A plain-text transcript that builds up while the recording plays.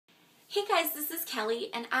Hey guys, this is Kelly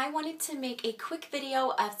and I wanted to make a quick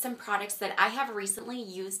video of some products that I have recently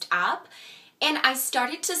used up. And I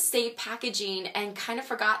started to save packaging and kind of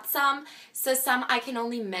forgot some. So some I can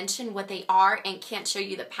only mention what they are and can't show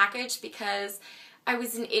you the package because I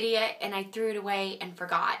was an idiot and I threw it away and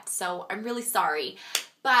forgot. So I'm really sorry.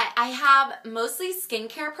 But I have mostly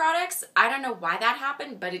skincare products. I don't know why that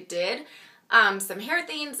happened, but it did. Some hair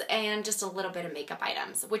things and just a little bit of makeup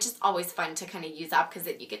items, which is always fun to kind of use up because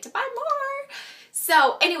then you get to buy more.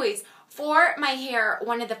 So anyways, for my hair,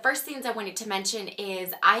 one of the first things I wanted to mention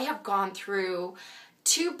is I have gone through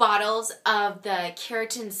 2 bottles of the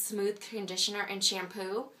Keratin Smooth Conditioner and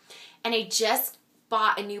Shampoo, and I just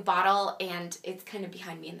bought a new bottle and it's kind of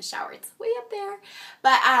behind me in the shower. It's way up there.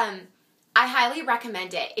 But I highly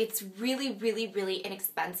recommend it. It's really, really, really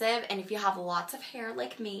inexpensive, and if you have lots of hair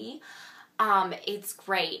like me, it's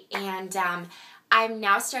great. And I've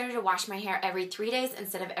now started to wash my hair every 3 days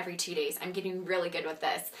instead of every 2 days. I'm getting really good with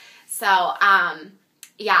this. So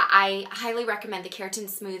yeah, I highly recommend the Keratin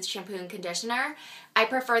Smooth Shampoo and Conditioner. I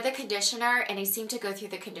prefer the conditioner, and I seem to go through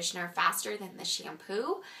the conditioner faster than the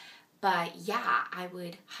shampoo. But yeah, I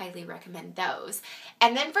would highly recommend those.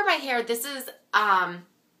 And then for my hair, this is, I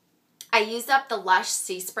used up the Lush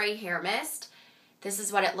Sea Spray Hair Mist. This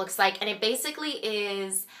is what it looks like, and it basically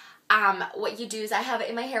is, what you do is, I have it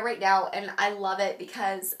in my hair right now, and I love it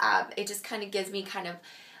because it just kind of gives me kind of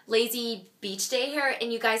lazy beach day hair.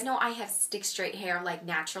 And you guys know I have stick straight hair, like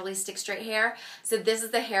naturally stick straight hair. So this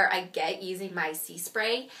is the hair I get using my Sea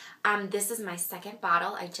Spray. This is my second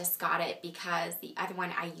bottle. I just got it because the other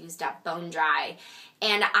one I used up bone dry.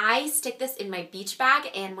 And I stick this in my beach bag,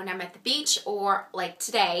 and when I'm at the beach, or like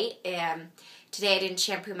today, today I didn't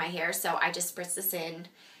shampoo my hair, so I just spritz this in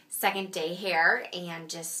second day hair and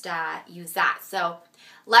just use that. So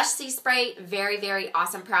Lush Sea Spray, very, very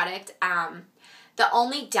awesome product. The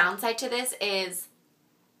only downside to this is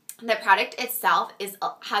the product itself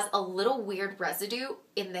has a little weird residue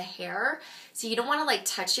in the hair. So you don't want to like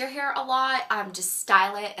touch your hair a lot. Just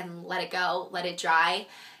style it and let it go, let it dry,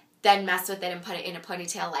 then mess with it and put it in a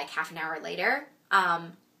ponytail like half an hour later. I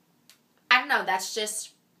don't know, that's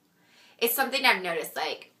just, it's something I've noticed.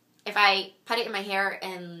 Like, if I put it in my hair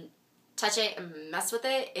and touch it and mess with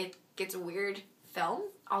it, it gets weird film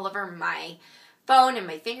all over my phone and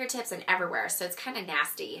my fingertips and everywhere. So it's kind of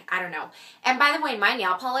nasty. I don't know. And by the way, my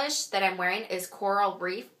nail polish that I'm wearing is Coral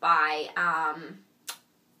Reef by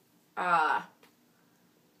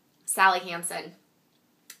Sally Hansen.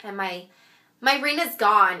 And my ring is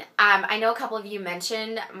gone. I know a couple of you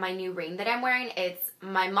mentioned my new ring that I'm wearing. It's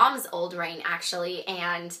my mom's old ring, actually,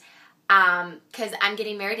 and because I'm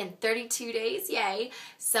getting married in 32 days, yay.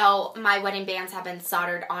 So my wedding bands have been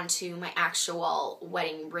soldered onto my actual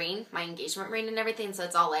wedding ring, my engagement ring and everything. So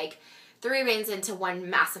it's all like 3 rings into one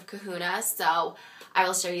massive kahuna. So I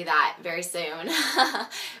will show you that very soon.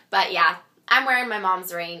 But yeah, I'm wearing my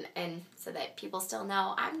mom's ring, and so that people still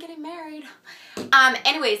know I'm getting married.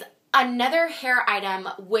 Anyways, another hair item,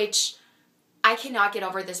 which I cannot get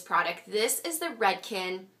over this product. This is the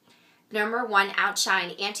Redken #1 Outshine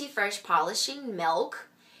Anti-Fresh Polishing Milk,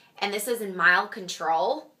 and this is in mild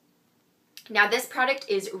control. Now this product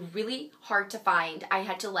is really hard to find. I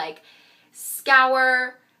had to like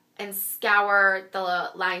scour and scour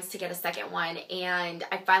the lines to get a second one, and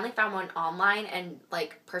I finally found one online and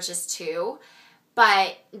like purchased 2.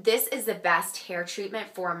 But this is the best hair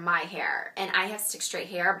treatment for my hair, and I have stick straight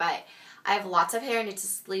hair, but I have lots of hair and it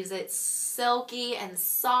just leaves it silky and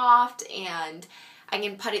soft, and I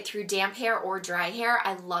can put it through damp hair or dry hair.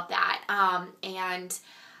 I love that. And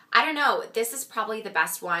I don't know, this is probably the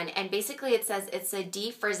best one. And basically it says it's a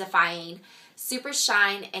defrizzifying, super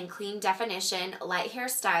shine and clean definition light hair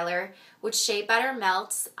styler with shea butter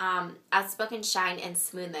melts, outspoken shine and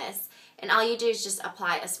smoothness. And all you do is just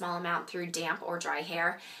apply a small amount through damp or dry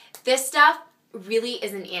hair. This stuff really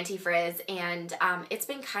is an anti-frizz, and it's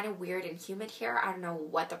been kind of weird and humid here. I don't know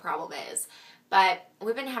what the problem is. But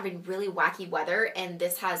we've been having really wacky weather, and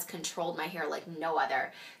this has controlled my hair like no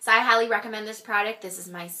other. So I highly recommend this product. This is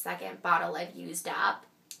my second bottle I've used up.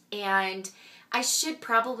 And I should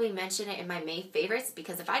probably mention it in my May favorites,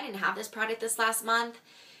 because if I didn't have this product this last month,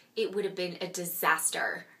 it would have been a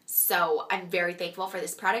disaster. So I'm very thankful for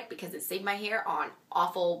this product because it saved my hair on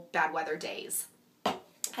awful bad weather days.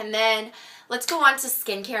 And then let's go on to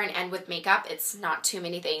skincare and end with makeup. It's not too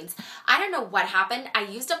many things. I don't know what happened. I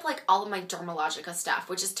used up like all of my Dermalogica stuff,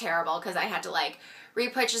 which is terrible because I had to like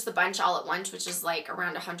repurchase the bunch all at once, which is like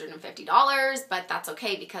around $150, but that's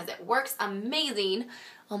okay because it works amazing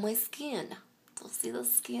on my skin. Do you see the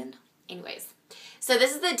skin? Anyways, so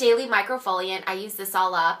this is the Daily Microfoliant. I use this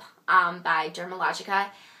all up by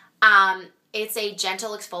Dermalogica. It's a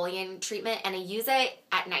gentle exfoliant treatment, and I use it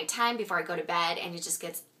at nighttime before I go to bed, and it just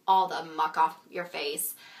gets all the muck off your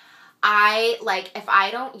face. If I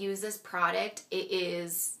don't use this product,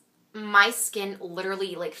 my skin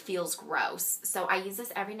literally like feels gross. So I use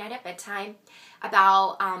this every night at bedtime,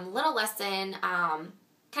 about little less than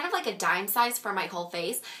kind of like a dime size for my whole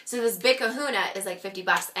face. So this big kahuna is like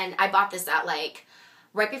 $50, and I bought this at like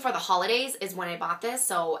right before the holidays is when I bought this,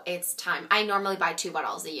 so it's time. I normally buy 2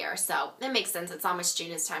 bottles a year, so it makes sense. It's almost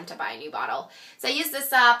June, it's time to buy a new bottle. So I used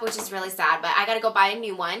this up, which is really sad, but I gotta go buy a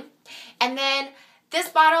new one. And then this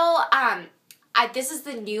bottle, this is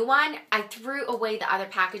the new one. I threw away the other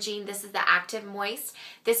packaging. This is the Active Moist.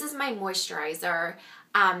 This is my moisturizer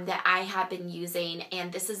that I have been using,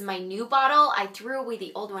 and this is my new bottle. I threw away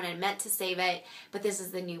the old one. I meant to save it, but this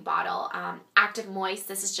is the new bottle. Active Moist.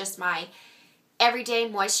 This is just my everyday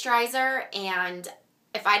moisturizer, and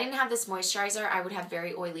if I didn't have this moisturizer, I would have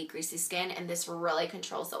very oily, greasy skin, and this really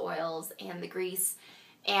controls the oils and the grease,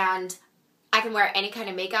 and I can wear any kind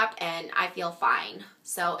of makeup and I feel fine.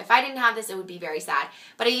 So if I didn't have this, it would be very sad.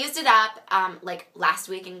 But I used it up like last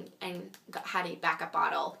week and had a backup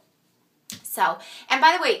bottle. So, and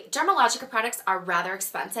by the way, Dermalogica products are rather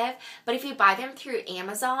expensive, but if you buy them through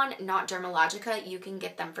Amazon, not Dermalogica, you can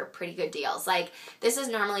get them for pretty good deals. Like, this is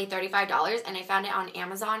normally $35, and I found it on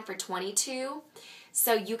Amazon for $22.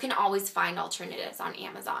 So you can always find alternatives on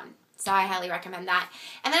Amazon. So I highly recommend that.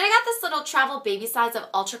 And then I got this little travel baby size of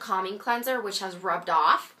Ultra Calming Cleanser, which has rubbed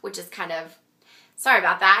off, which is kind of, sorry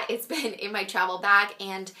about that. It's been in my travel bag.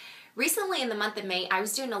 And recently in the month of May, I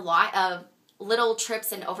was doing a lot of little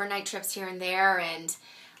trips and overnight trips here and there, and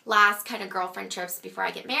last kind of girlfriend trips before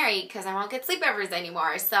I get married, because I won't get sleepovers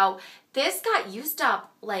anymore. So this got used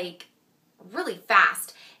up like really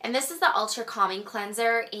fast. And this is the Ultra Calming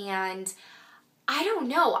Cleanser, and I don't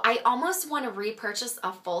know, I almost want to repurchase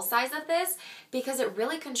a full size of this because it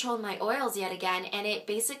really controlled my oils yet again. And it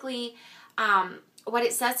basically, what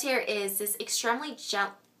it says here is this extremely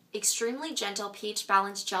gentle pH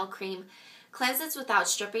balanced gel cream cleanses without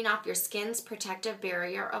stripping off your skin's protective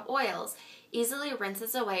barrier of oils. Easily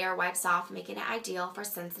rinses away or wipes off, making it ideal for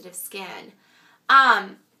sensitive skin. I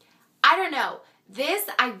don't know. This,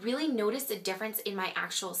 I really noticed a difference in my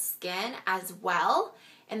actual skin as well.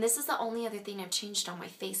 And this is the only other thing I've changed on my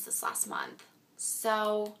face this last month.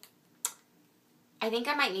 So I think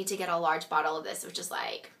I might need to get a large bottle of this, which is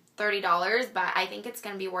like $30, but I think it's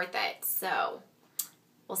going to be worth it. So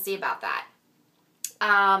we'll see about that.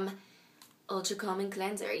 Ultra Calming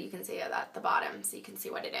Cleanser, you can see it at the bottom, so you can see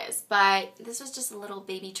what it is. But this was just a little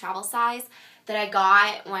baby travel size that I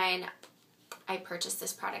got when I purchased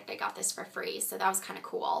this product. I got this for free, so that was kind of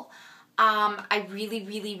cool. I really,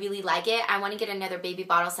 really, really like it. I want to get another baby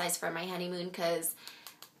bottle size for my honeymoon because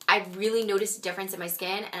I've really noticed a difference in my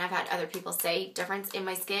skin, and I've had other people say difference in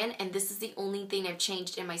my skin, and this is the only thing I've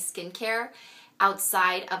changed in my skincare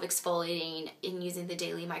outside of exfoliating and using the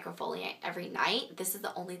daily microfoliant every night. This is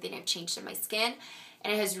the only thing I've changed in my skin,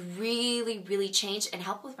 and it has really, really changed and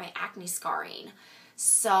helped with my acne scarring.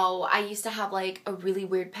 So I used to have like a really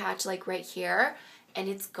weird patch like right here, and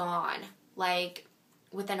it's gone. Like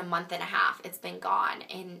within a month and a half, it's been gone,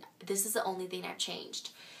 and this is the only thing I've changed.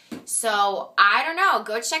 So I don't know,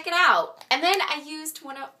 go check it out. And then I used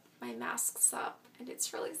one of my masks up, and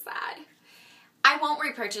it's really sad. I won't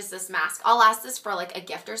repurchase this mask. I'll ask this for like a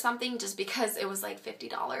gift or something just because it was like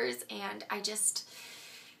 $50, and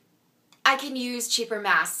I can use cheaper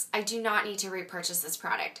masks. I do not need to repurchase this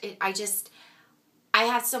product. I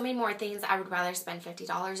have so many more things I would rather spend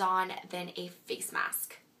 $50 on than a face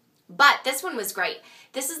mask. But this one was great.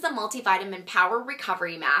 This is the Multivitamin Power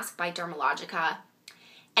Recovery Mask by Dermalogica.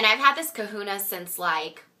 And I've had this kahuna since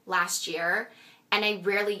like last year. And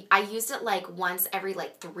I used it like once every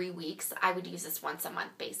like 3 weeks. I would use this once a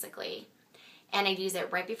month basically. And I'd use it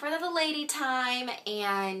right before the lady time.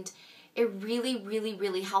 And it really, really,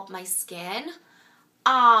 really helped my skin.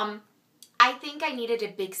 I think I needed a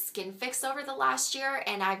big skin fix over the last year.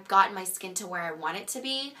 And I've gotten my skin to where I want it to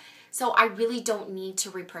be. So I really don't need to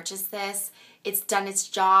repurchase this. It's done its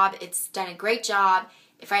job. It's done a great job.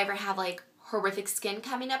 If I ever have like horrific skin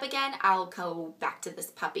coming up again, I'll go back to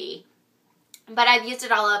this puppy. But I've used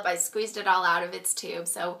it all up. I squeezed it all out of its tube.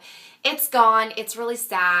 So it's gone. It's really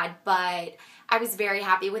sad, but I was very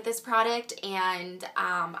happy with this product, and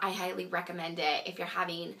I highly recommend it. If you're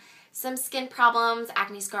having some skin problems,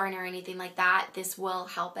 acne scarring, or anything like that, this will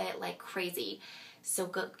help it like crazy. So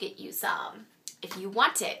go get you some if you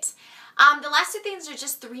want it. The last two things are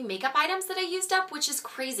just 3 makeup items that I used up, which is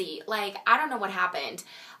crazy. Like, I don't know what happened.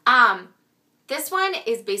 This one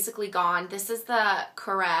is basically gone. This is the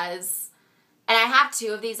Korres And I have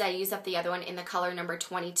two of these. I used up the other one in the color number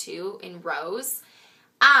 22 in Rose.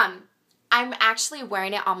 I'm actually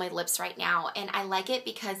wearing it on my lips right now, and I like it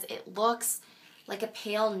because it looks like a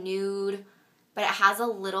pale nude, but it has a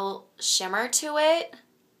little shimmer to it.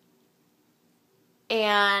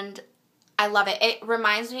 And I love it. It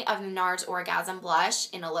reminds me of NARS Orgasm Blush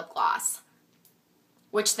in a lip gloss,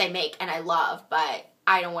 which they make and I love, but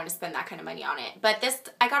I don't want to spend that kind of money on it. But this,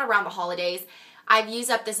 I got around the holidays. I've used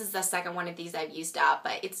up, this is the second one of these I've used up,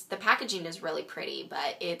 but the packaging is really pretty,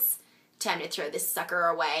 but it's time to throw this sucker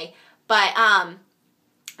away. But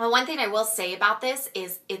well, one thing I will say about this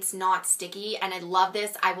is it's not sticky, and I love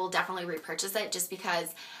this. I will definitely repurchase it just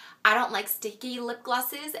because I don't like sticky lip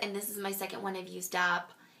glosses, and this is my second one I've used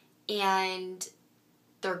up, and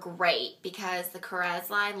they're great because the Korres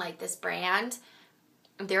line, like this brand,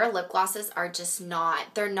 their lip glosses are just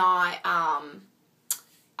not, they're not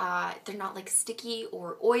like sticky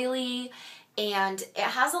or oily, and it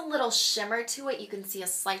has a little shimmer to it. You can see a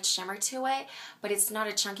slight shimmer to it, but it's not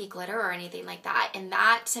a chunky glitter or anything like that, and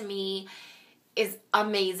that to me is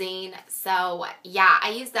amazing. So yeah,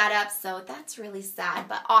 I used that up, so that's really sad,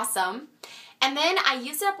 but awesome. And then I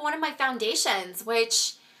used up one of my foundations,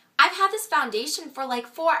 which I've had this foundation for like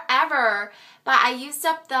forever, but I used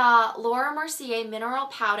up the Laura Mercier Mineral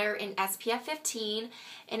Powder in SPF 15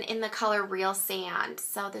 and in the color Real Sand.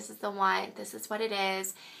 So this is the one, this is what it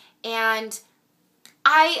is. And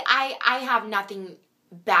I have nothing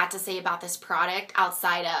bad to say about this product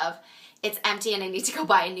outside of it's empty and I need to go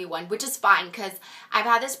buy a new one, which is fine because I've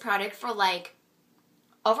had this product for like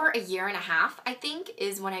over a year and a half, I think,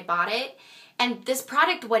 is when I bought it. And this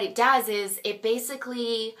product, what it does is it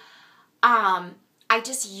basically, I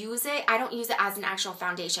just use it. I don't use it as an actual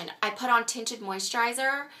foundation. I put on tinted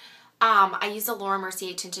moisturizer. I use a Laura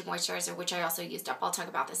Mercier tinted moisturizer, which I also used up. I'll talk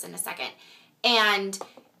about this in a second.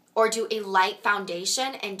 Or do a light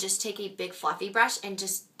foundation and just take a big fluffy brush and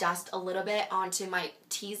just dust a little bit onto my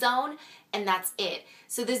T-zone, and that's it.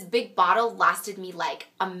 So this big bottle lasted me like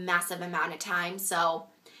a massive amount of time. So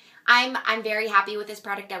I'm very happy with this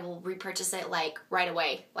product. I will repurchase it like right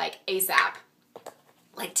away, like ASAP.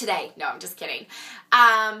 Like today. No, I'm just kidding.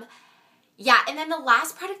 Yeah, and then the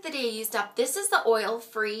last product that I used up, this is the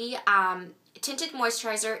oil-free tinted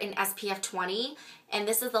moisturizer in SPF 20, and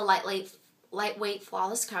this is the Lightweight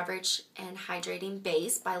Flawless Coverage and Hydrating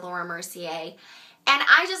Base by Laura Mercier. And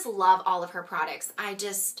I just love all of her products. I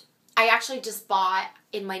actually just bought,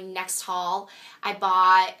 in my next haul, I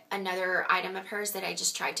bought another item of hers that I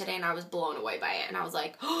just tried today, and I was blown away by it. And I was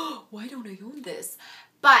like, oh, why don't I own this?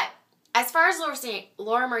 But as far as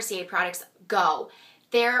Laura Mercier products go,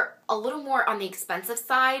 they're a little more on the expensive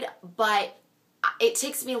side, but it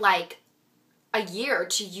takes me like a year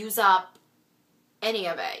to use up any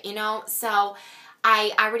of it, you know? So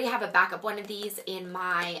I already have a backup one of these in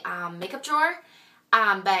my makeup drawer,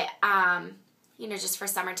 but you know, just for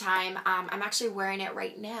summertime. I'm actually wearing it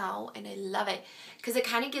right now, and I love it because it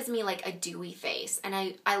kind of gives me like a dewy face, and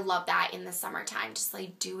I love that in the summertime, just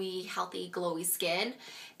like dewy, healthy, glowy skin.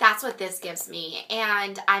 That's what this gives me,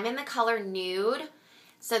 and I'm in the color Nude,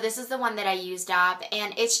 so this is the one that I used up,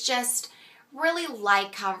 and it's just really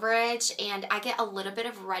light coverage, and I get a little bit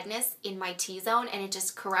of redness in my T-zone, and it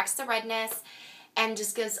just corrects the redness and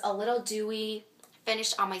just gives a little dewy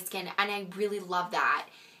finish on my skin, and I really love that.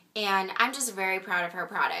 And I'm just very proud of her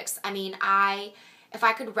products. I mean, if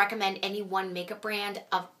I could recommend any one makeup brand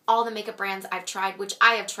of all the makeup brands I've tried, which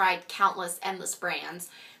I have tried countless, endless brands,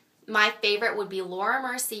 my favorite would be Laura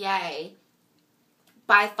Mercier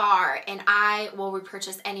by far, and I will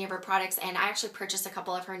repurchase any of her products. And I actually purchased a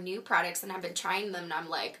couple of her new products, and I've been trying them, and I'm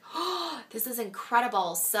like, oh, this is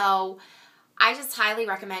incredible. So I just highly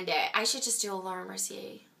recommend it. I should just do a Laura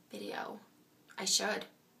Mercier video. I should.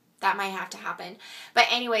 That might have to happen. But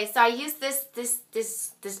anyway, so I used this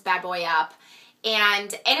bad boy up.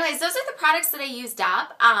 And anyways, those are the products that I used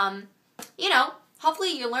up. You know,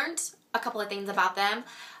 hopefully you learned a couple of things about them.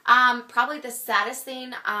 Probably the saddest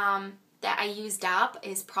thing that I used up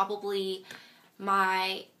is probably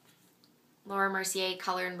my Laura Mercier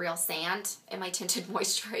Color in Real Sand and my tinted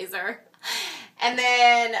moisturizer. And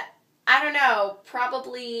then, I don't know,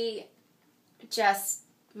 probably just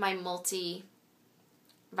my multi-vitamin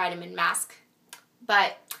mask.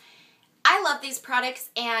 But I love these products,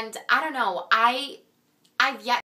 and I don't know, I've yet